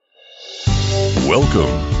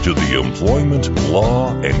Welcome to the Employment Law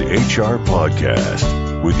and HR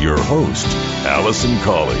Podcast with your host, Allison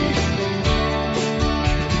Colley.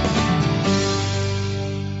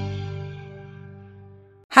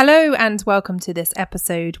 Hello and welcome to this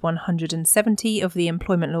episode 170 of the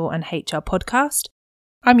Employment Law and HR Podcast.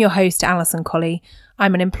 I'm your host, Allison Colley.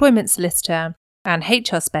 I'm an employment solicitor and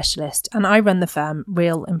HR specialist, and I run the firm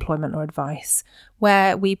Real Employment Law Advice,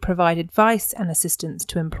 where we provide advice and assistance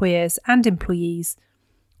to employers and employees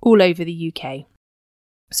all over the UK.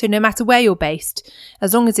 So no matter where you're based,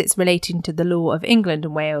 as long as it's relating to the law of England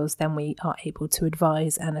and Wales, then we are able to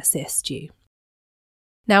advise and assist you.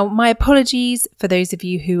 Now, my apologies for those of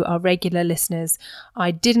you who are regular listeners. I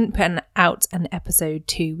didn't put out an episode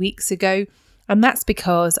 2 weeks ago, and that's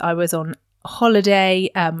because I was on holiday.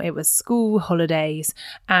 It was school holidays,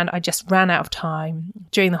 and I just ran out of time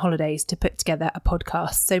during the holidays to put together a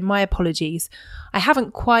podcast. So my apologies. I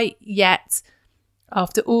haven't quite yet,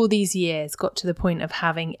 after all these years, got to the point of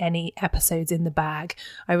having any episodes in the bag.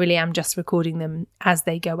 I really am just recording them as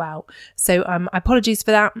they go out. So apologies for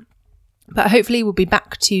that. But hopefully we'll be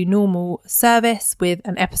back to normal service with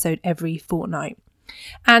an episode every fortnight.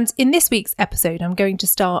 And in this week's episode, I'm going to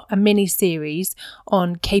start a mini series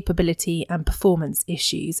on capability and performance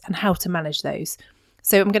issues and how to manage those.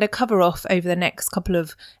 So I'm going to cover off over the next couple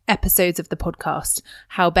of episodes of the podcast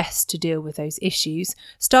how best to deal with those issues,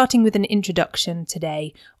 starting with an introduction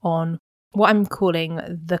today on what I'm calling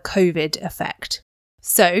the COVID effect.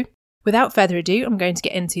 So without further ado, I'm going to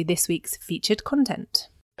get into this week's featured content.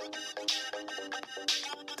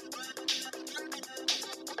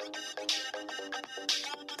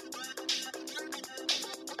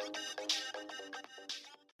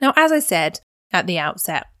 Now, as I said at the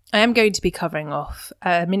outset, I am going to be covering off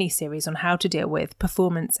a mini-series on how to deal with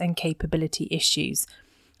performance and capability issues.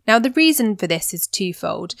 Now, the reason for this is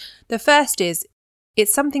twofold. The first is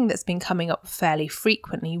it's something that's been coming up fairly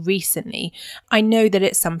frequently recently. I know that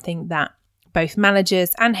it's something that both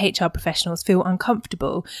managers and HR professionals feel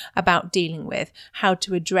uncomfortable about dealing with, how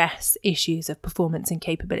to address issues of performance and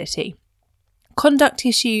capability. Conduct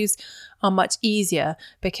issues are much easier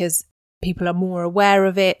because people are more aware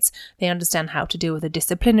of it. They understand how to deal with a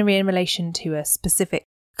disciplinary in relation to a specific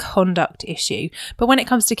conduct issue. But when it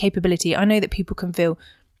comes to capability, I know that people can feel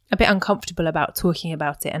a bit uncomfortable about talking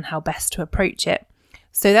about it and how best to approach it.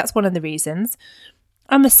 So that's one of the reasons.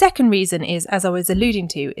 And the second reason is, as I was alluding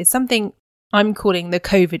to, is something I'm calling the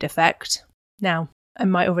COVID effect. Now, it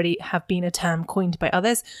might already have been a term coined by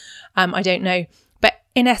others. I don't know. But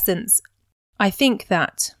in essence, I think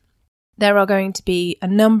that there are going to be a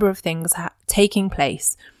number of things taking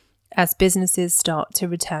place as businesses start to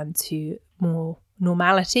return to more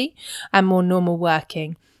normality and more normal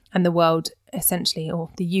working, and the world essentially,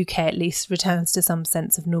 or the UK at least, returns to some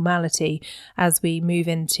sense of normality as we move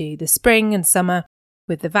into the spring and summer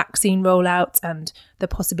with the vaccine rollout and the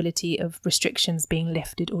possibility of restrictions being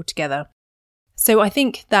lifted altogether. So I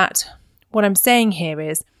think that what I'm saying here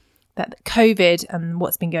is that COVID and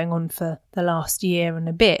what's been going on for the last year and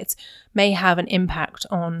a bit may have an impact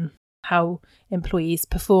on how employees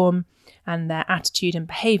perform and their attitude and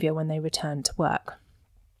behaviour when they return to work.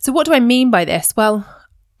 So what do I mean by this? Well,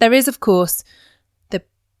 there is, of course, the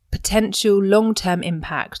potential long-term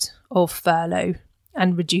impact of furlough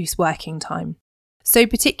and reduced working time. So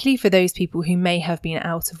particularly for those people who may have been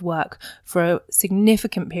out of work for a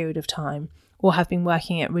significant period of time or have been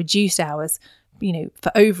working at reduced hours,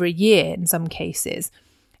 for over a year in some cases,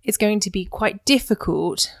 it's going to be quite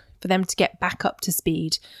difficult for them to get back up to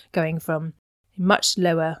speed, going from much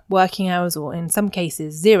lower working hours or in some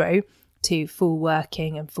cases zero to full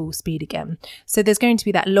working and full speed again. So there's going to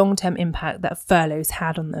be that long-term impact that furloughs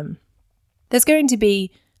had on them. There's going to be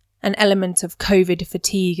an element of COVID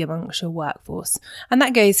fatigue amongst your workforce, and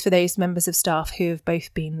that goes for those members of staff who have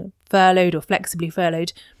both been furloughed or flexibly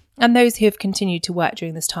furloughed and those who have continued to work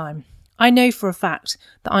during this time. I know for a fact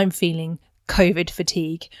that I'm feeling COVID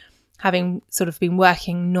fatigue, having sort of been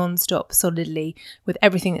working non-stop solidly with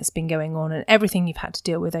everything that's been going on and everything you've had to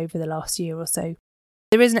deal with over the last year or so.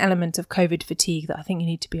 There is an element of COVID fatigue that I think you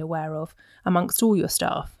need to be aware of amongst all your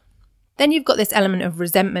staff. Then you've got this element of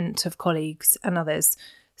resentment of colleagues and others.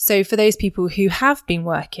 So for those people who have been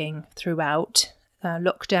working throughout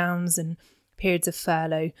lockdowns and periods of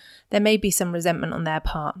furlough, there may be some resentment on their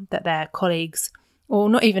part that their colleagues, or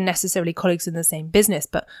not even necessarily colleagues in the same business,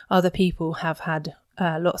 but other people have had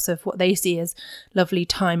lots of what they see as lovely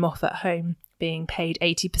time off at home, being paid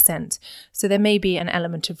 80%. So there may be an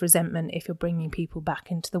element of resentment if you're bringing people back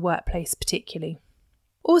into the workplace particularly.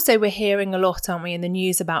 Also, we're hearing a lot, aren't we, in the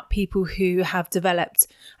news about people who have developed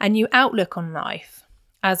a new outlook on life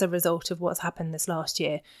as a result of what's happened this last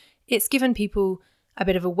year. It's given people a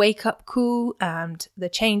bit of a wake-up call, and the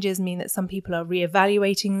changes mean that some people are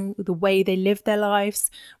reevaluating the way they live their lives,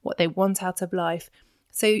 what they want out of life.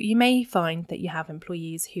 So you may find that you have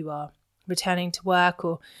employees who are returning to work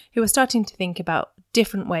or who are starting to think about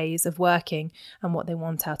different ways of working and what they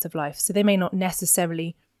want out of life. So they may not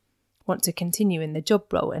necessarily want to continue in the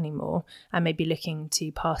job role anymore and may be looking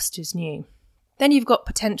to pastures new. Then you've got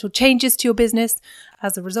potential changes to your business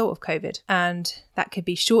as a result of COVID. And that could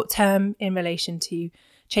be short term in relation to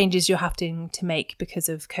changes you're having to make because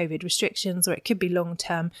of COVID restrictions, or it could be long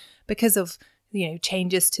term because of,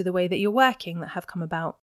 changes to the way that you're working that have come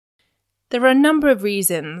about. There are a number of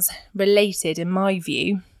reasons related, in my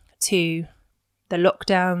view, to the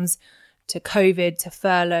lockdowns, to COVID, to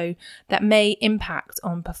furlough, that may impact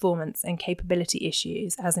on performance and capability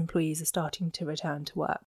issues as employees are starting to return to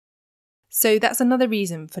work. So that's another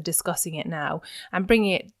reason for discussing it now and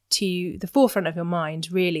bringing it to the forefront of your mind,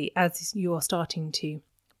 really, as you're starting to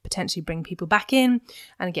potentially bring people back in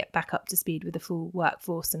and get back up to speed with the full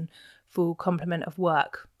workforce and full complement of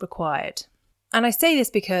work required. And I say this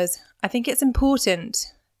because I think it's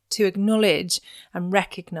important to acknowledge and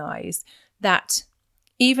recognise that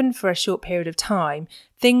even for a short period of time,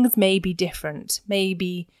 things may be different.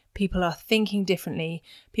 Maybe people are thinking differently.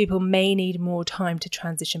 People may need more time to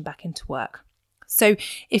transition back into work. So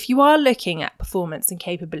if you are looking at performance and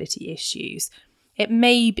capability issues, it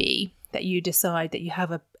may be that you decide that you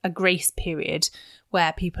have a grace period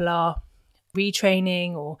where people are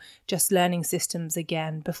retraining or just learning systems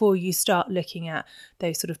again before you start looking at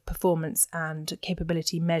those sort of performance and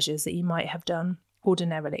capability measures that you might have done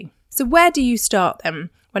ordinarily. So where do you start then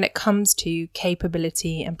when it comes to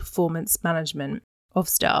capability and performance management of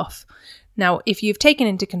staff? Now, if you've taken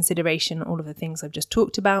into consideration all of the things I've just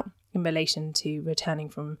talked about in relation to returning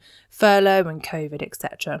from furlough and COVID,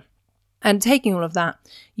 etc., and taking all of that,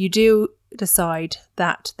 you do decide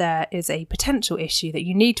that there is a potential issue that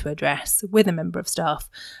you need to address with a member of staff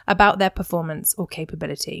about their performance or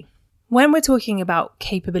capability. When we're talking about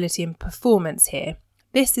capability and performance here,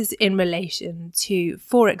 this is in relation to,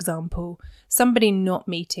 for example, somebody not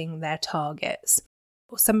meeting their targets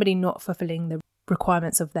or somebody not fulfilling the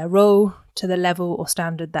requirements of their role to the level or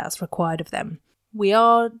standard that's required of them. We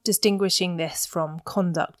are distinguishing this from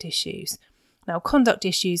conduct issues. Now, conduct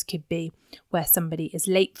issues could be where somebody is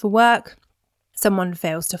late for work, someone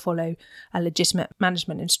fails to follow a legitimate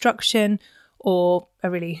management instruction, or a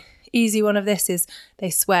really easy one of this is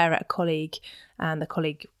they swear at a colleague and the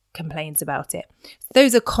colleague complains about it.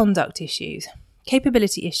 Those are conduct issues.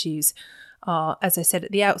 Capability issues are, as I said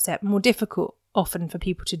at the outset, more difficult often for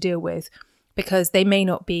people to deal with because they may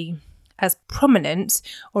not be as prominent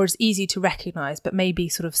or as easy to recognise, but maybe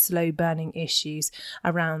sort of slow burning issues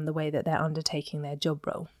around the way that they're undertaking their job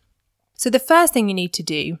role. So the first thing you need to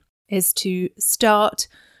do is to start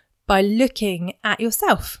by looking at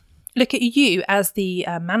yourself. Look at you as the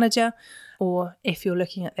manager, or if you're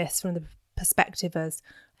looking at this from the perspective as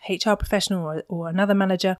a HR professional or another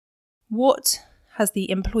manager, what has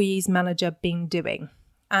the employee's manager been doing?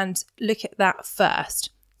 And look at that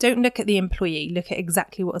first. Don't look at the employee, look at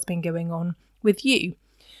exactly what has been going on with you.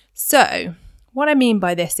 So what I mean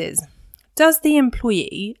by this is, does the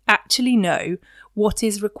employee actually know what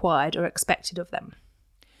is required or expected of them?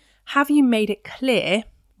 Have you made it clear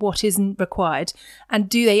what is required, and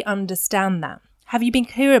do they understand that? Have you been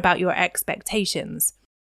clear about your expectations?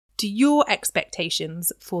 Do your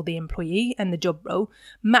expectations for the employee and the job role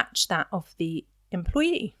match that of the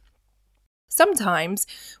employee? Sometimes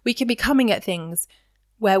we can be coming at things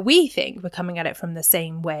where we think we're coming at it from the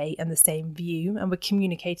same way and the same view, and we're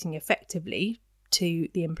communicating effectively to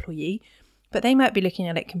the employee, but they might be looking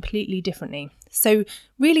at it completely differently. So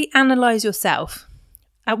really analyse yourself.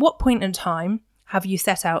 At what point in time have you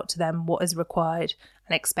set out to them what is required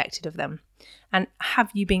and expected of them? And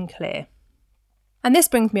have you been clear? And this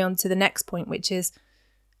brings me on to the next point, which is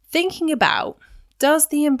thinking about, does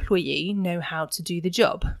the employee know how to do the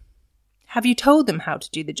job? Have you told them how to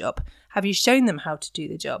do the job? Have you shown them how to do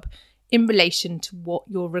the job in relation to what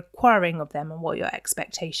you're requiring of them and what your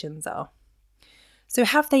expectations are? So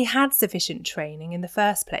have they had sufficient training in the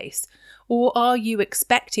first place? Or are you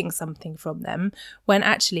expecting something from them when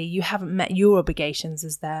actually you haven't met your obligations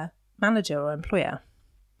as their manager or employer?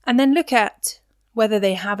 And then look at whether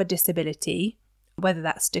they have a disability, whether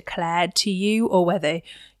that's declared to you or whether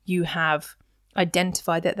you have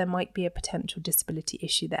identified that there might be a potential disability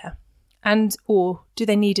issue there. And or do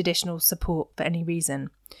they need additional support for any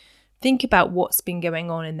reason? Think about what's been going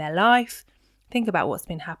on in their life. Think about what's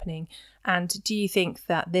been happening, and do you think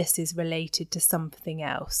that this is related to something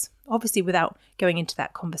else? Obviously without going into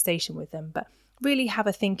that conversation with them, but really have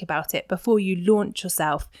a think about it before you launch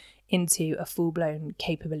yourself into a full-blown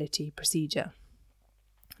capability procedure.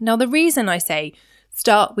 Now, the reason I say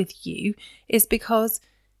start with you is because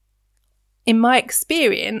in my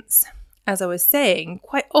experience, as I was saying,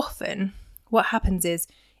 quite often what happens is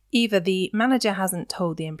either the manager hasn't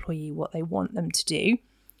told the employee what they want them to do,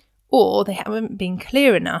 or they haven't been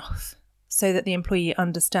clear enough so that the employee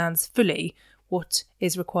understands fully what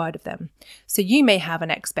is required of them. So you may have an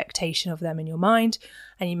expectation of them in your mind,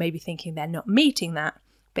 and you may be thinking they're not meeting that.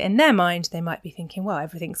 But in their mind, they might be thinking, well,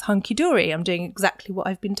 everything's hunky-dory. I'm doing exactly what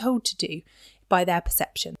I've been told to do by their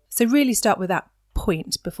perception. So really start with that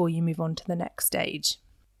point before you move on to the next stage.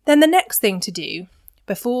 Then the next thing to do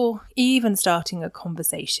before even starting a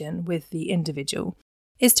conversation with the individual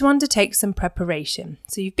is to undertake some preparation.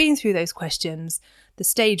 So you've been through those questions, the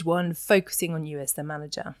stage 1, focusing on you as the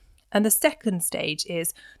manager. And the second stage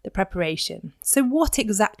is the preparation. So what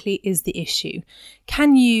exactly is the issue?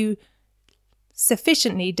 Can you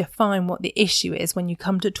sufficiently define what the issue is when you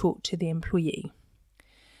come to talk to the employee?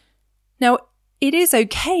 Now, it is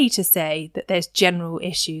okay to say that there's general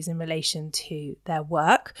issues in relation to their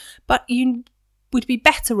work, but you would be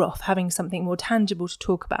better off having something more tangible to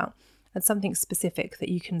talk about and something specific that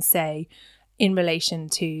you can say in relation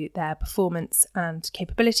to their performance and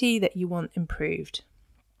capability that you want improved.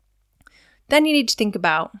 Then you need to think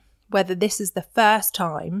about whether this is the first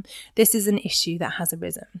time this is an issue that has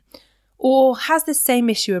arisen. Or has this same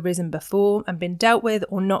issue arisen before and been dealt with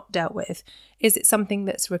or not dealt with? Is it something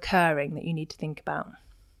that's recurring that you need to think about?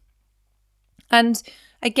 And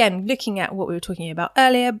again, looking at what we were talking about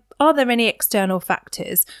earlier, are there any external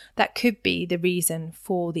factors that could be the reason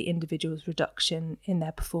for the individual's reduction in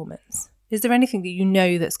their performance? Is there anything that you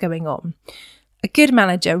know that's going on? A good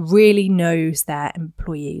manager really knows their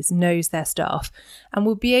employees, knows their staff, and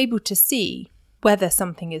will be able to see whether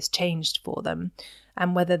something has changed for them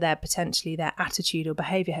and whether their attitude or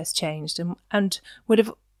behaviour has changed, and would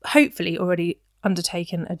have hopefully already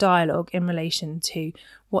undertaken a dialogue in relation to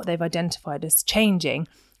what they've identified as changing.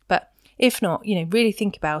 But if not, really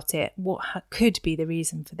think about it. What could be the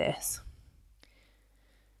reason for this?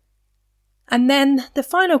 And then the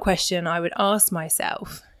final question I would ask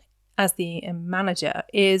myself as the manager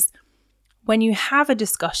is, when you have a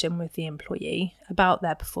discussion with the employee about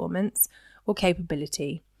their performance or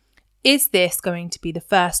capability, is this going to be the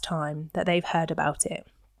first time that they've heard about it?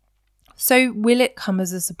 So will it come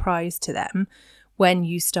as a surprise to them when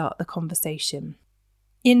you start the conversation?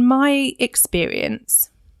 In my experience,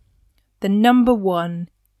 the number one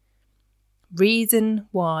reason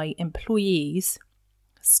why employees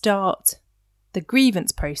start the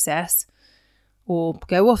grievance process or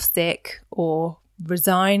go off sick or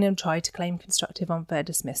resign and try to claim constructive unfair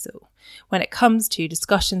dismissal when it comes to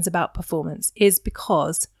discussions about performance is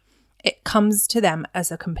because it comes to them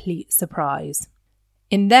as a complete surprise.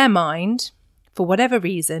 In their mind, for whatever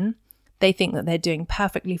reason, they think that they're doing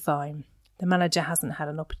perfectly fine. The manager hasn't had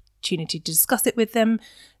an opportunity to discuss it with them.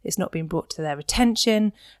 It's not been brought to their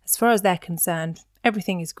attention. As far as they're concerned,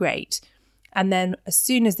 everything is great. And then as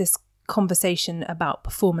soon as this conversation about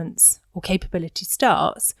performance or capability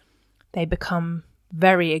starts, they become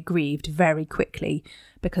very aggrieved very quickly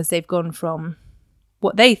because they've gone from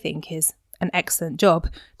what they think is an excellent job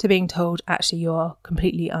to being told actually you're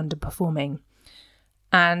completely underperforming.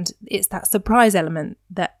 And it's that surprise element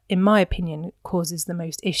that, in my opinion, causes the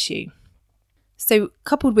most issue. So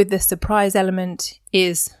coupled with the surprise element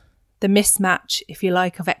is the mismatch, if you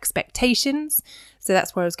like, of expectations. So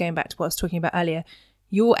that's where I was going back to what I was talking about earlier.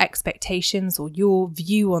 Your expectations or your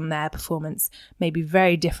view on their performance may be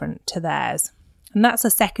very different to theirs. And that's a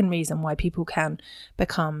second reason why people can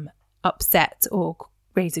become upset or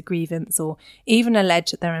raise a grievance or even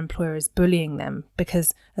allege that their employer is bullying them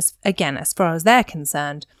because, as far as they're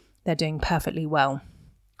concerned, they're doing perfectly well.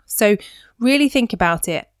 So really think about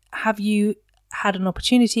it. Have you had an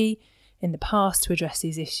opportunity in the past to address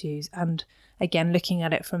these issues? And again, looking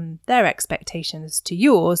at it from their expectations to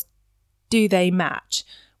yours, do they match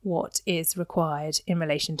what is required in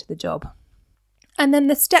relation to the job? And then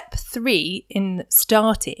the step 3 in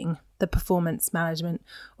starting the performance management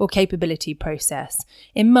or capability process,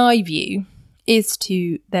 in my view, is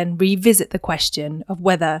to then revisit the question of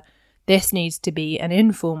whether this needs to be an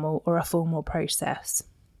informal or a formal process.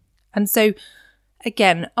 And so,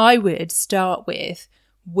 again, I would start with,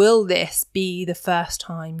 will this be the first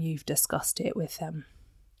time you've discussed it with them?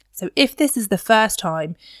 So if this is the first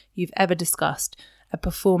time you've ever discussed a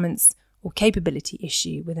performance or capability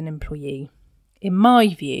issue with an employee, in my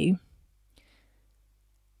view,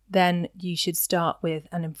 then you should start with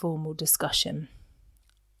an informal discussion.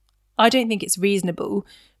 I don't think it's reasonable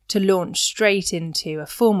to launch straight into a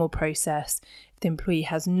formal process if the employee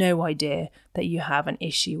has no idea that you have an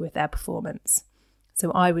issue with their performance.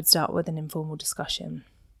 So I would start with an informal discussion.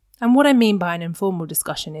 And what I mean by an informal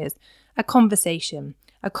discussion is a conversation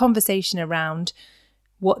around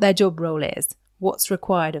what their job role is, what's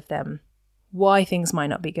required of them, why things might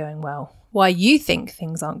not be going well, why you think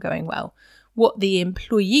things aren't going well, what the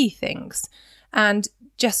employee thinks, and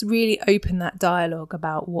just really open that dialogue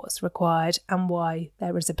about what's required and why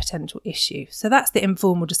there is a potential issue. So that's the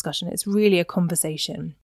informal discussion. It's really a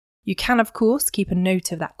conversation. You can, of course, keep a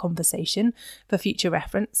note of that conversation for future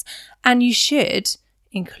reference, and you should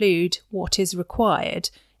include what is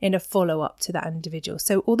required in a follow-up to that individual.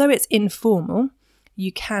 So although it's informal,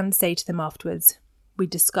 you can say to them afterwards, we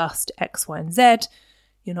discussed X, Y, and Z.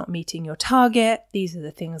 You're not meeting your target. These are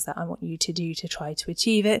the things that I want you to do to try to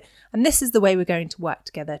achieve it. And this is the way we're going to work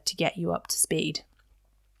together to get you up to speed.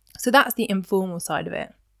 So that's the informal side of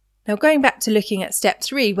it. Now, going back to looking at step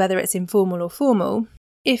 3, whether it's informal or formal,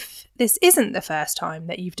 if this isn't the first time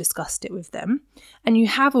that you've discussed it with them and you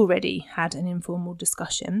have already had an informal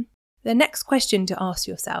discussion, the next question to ask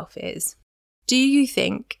yourself is, do you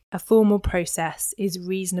think a formal process is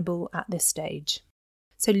reasonable at this stage?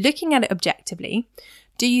 So looking at it objectively,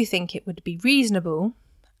 do you think it would be reasonable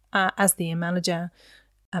as the manager,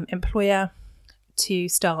 employer, to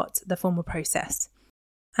start the formal process?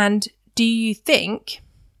 And do you think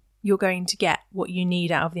you're going to get what you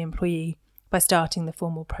need out of the employee by starting the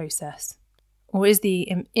formal process? Or is the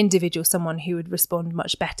individual someone who would respond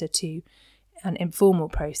much better to an informal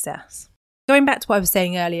process? Going back to what I was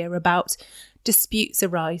saying earlier about disputes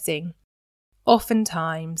arising,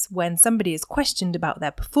 oftentimes when somebody is questioned about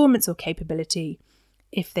their performance or capability,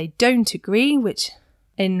 if they don't agree, which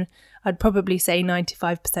I'd probably say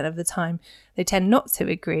 95% of the time they tend not to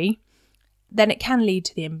agree, then it can lead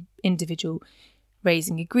to the individual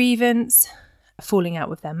raising a grievance, falling out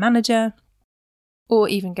with their manager, or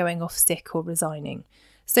even going off sick or resigning.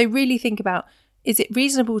 So really think about, is it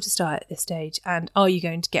reasonable to start at this stage, and are you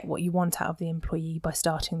going to get what you want out of the employee by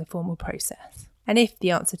starting the formal process? And if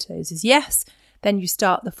the answer to those is yes, then you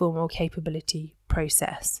start the formal capability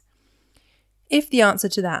process. If the answer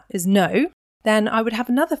to that is no, then I would have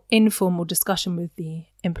another informal discussion with the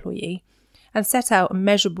employee and set out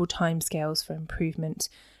measurable timescales for improvement.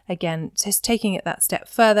 Again, just taking it that step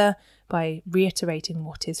further by reiterating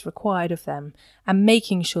what is required of them and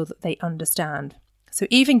making sure that they understand. So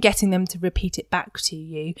even getting them to repeat it back to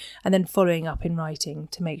you and then following up in writing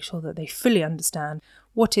to make sure that they fully understand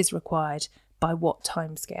what is required by what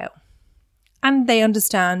timescale. And they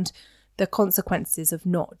understand the consequences of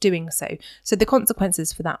not doing so. So the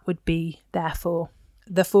consequences for that would be, therefore,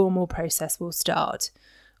 the formal process will start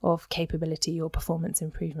of capability or performance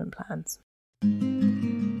improvement plans.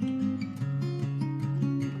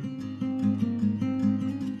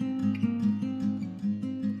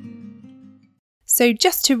 So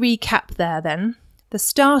just to recap there then, the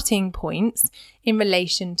starting points in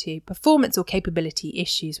relation to performance or capability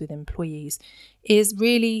issues with employees is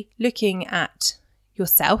really looking at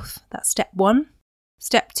yourself. That's step 1.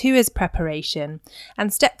 Step 2 is preparation.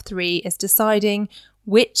 And step 3 is deciding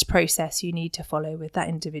which process you need to follow with that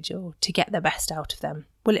individual to get the best out of them.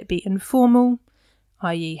 Will it be informal,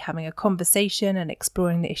 i.e. having a conversation and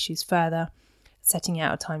exploring the issues further, setting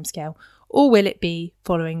out a timescale, or will it be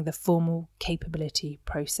following the formal capability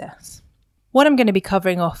process? What I'm going to be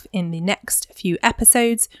covering off in the next few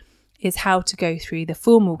episodes is how to go through the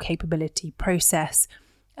formal capability process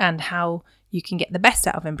and how you can get the best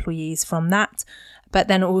out of employees from that, but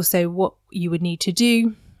then also what you would need to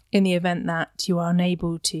do in the event that you are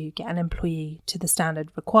unable to get an employee to the standard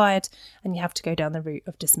required and you have to go down the route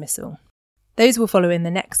of dismissal. Those will follow in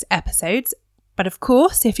the next episodes. But of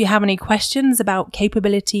course, if you have any questions about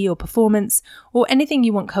capability or performance or anything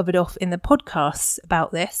you want covered off in the podcasts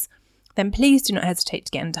about this, then please do not hesitate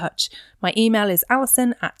to get in touch. My email is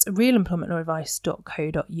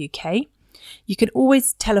alison@realemploymentlawadvice.co.uk. You can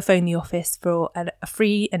always telephone the office for a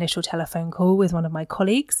free initial telephone call with one of my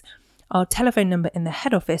colleagues. Our telephone number in the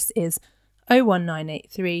head office is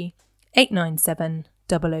 01983 897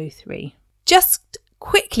 003. Just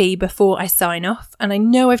quickly before I sign off, and I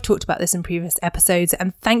know I've talked about this in previous episodes,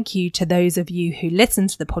 and thank you to those of you who listen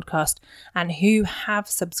to the podcast and who have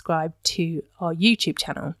subscribed to our YouTube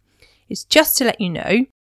channel. It's just to let you know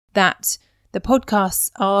that the podcasts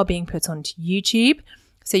are being put onto YouTube,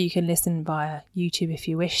 so you can listen via YouTube if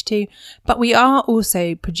you wish to, but we are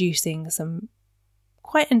also producing some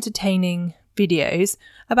quite entertaining videos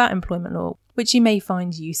about employment law. which you may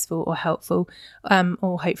find useful or helpful,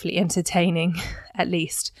 or hopefully entertaining at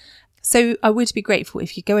least. So I would be grateful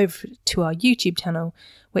if you go over to our YouTube channel,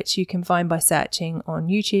 which you can find by searching on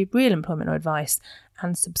YouTube, Real Employment Law Advice,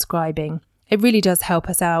 and subscribing. It really does help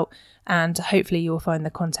us out, and hopefully you'll find the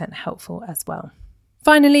content helpful as well.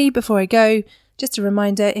 Finally, before I go, just a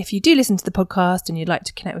reminder, if you do listen to the podcast and you'd like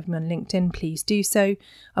to connect with me on LinkedIn, please do so.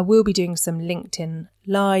 I will be doing some LinkedIn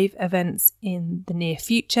live events in the near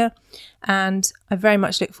future, and I very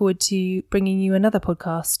much look forward to bringing you another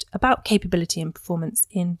podcast about capability and performance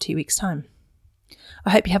in 2 weeks' time. I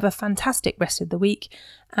hope you have a fantastic rest of the week,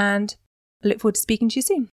 and I look forward to speaking to you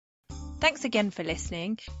soon. Thanks again for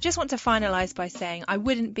listening. Just want to finalise by saying I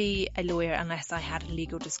wouldn't be a lawyer unless I had a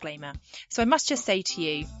legal disclaimer. So I must just say to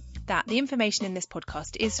you that the information in this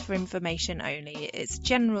podcast is for information only. It's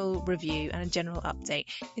general review and a general update.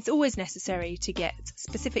 It's always necessary to get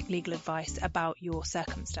specific legal advice about your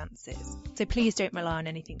circumstances. So please don't rely on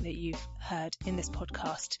anything that you've heard in this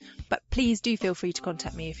podcast. But please do feel free to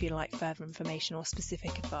contact me if you'd like further information or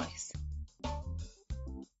specific advice.